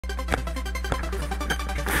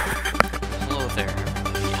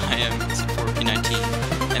am 4P19,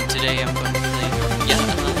 and today I'm going to play yet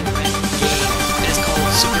another random game. It is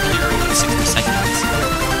called Superhero in 60 Seconds.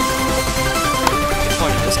 The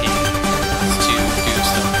point of this game is to do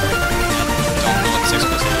stuff. I don't know what 6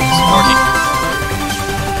 is. Working.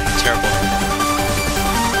 Terrible.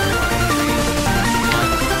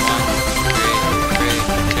 3,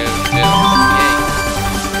 2, 2. Yay.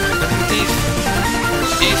 Thief.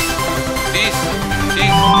 Thief. Thief.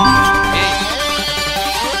 Thief. Yay.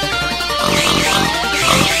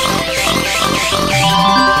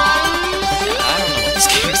 Yeah, I don't know what this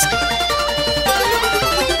game is.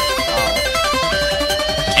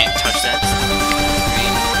 Can't touch that.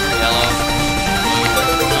 Green, yellow, blue.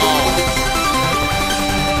 No.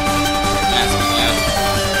 That's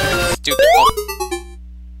stupid. Oh.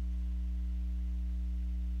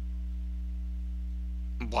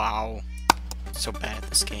 Wow. So bad at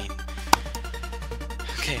this game.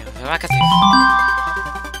 Okay, the Whack-A-Theif.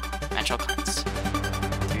 Match all cards.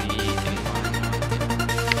 3 and 1.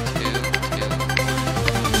 2,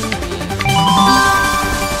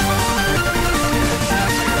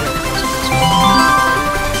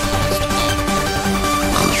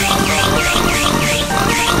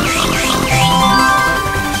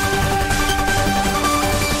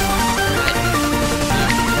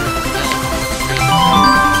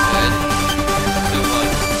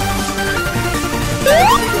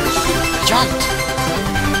 jumped!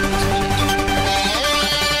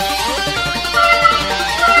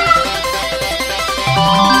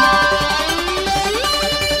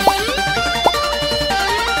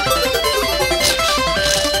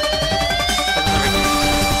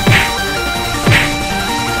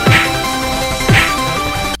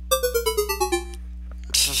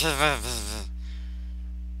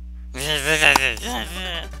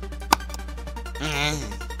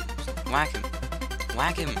 Whack him.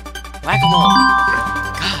 Whack him. Whack 'em all.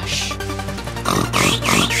 Gosh. The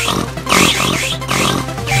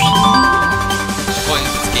point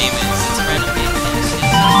of this game is it's a random game.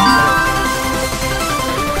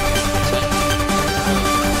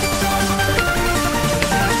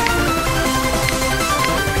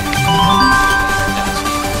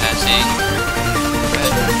 Passing.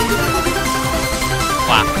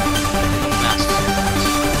 Wow. Nice.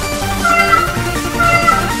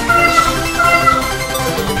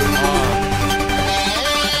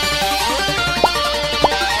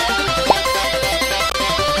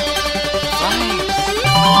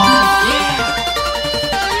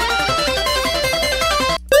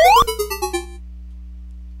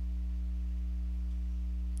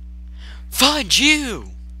 Fudge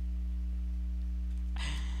you!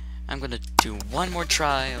 I'm gonna do one more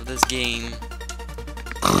try of this game. You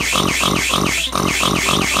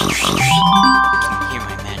can hear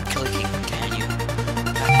my man clicking, can you?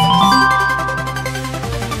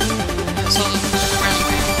 So, random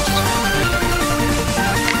game.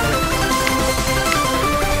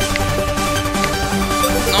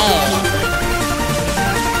 No!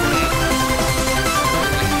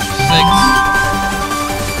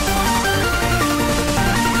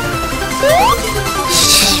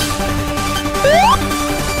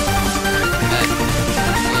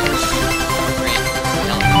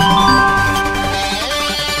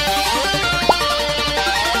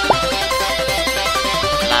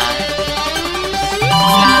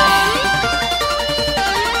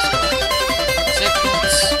 6.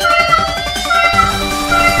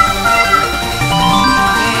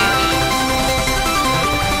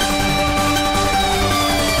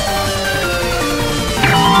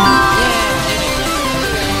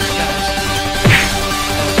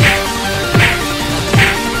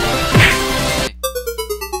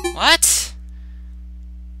 What?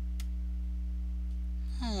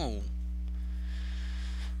 Oh.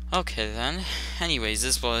 Okay then. Anyways,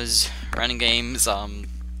 this was Running Games,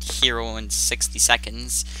 Hero in 60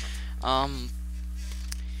 Seconds. I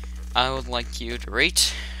would like you to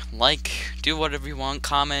rate, like, do whatever you want,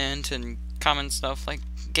 comment stuff like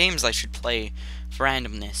games I should play for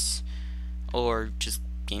randomness. Or just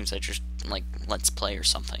games I just, like, let's play or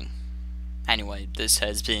something. Anyway, this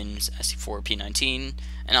has been SC4P19,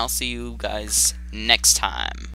 and I'll see you guys next time.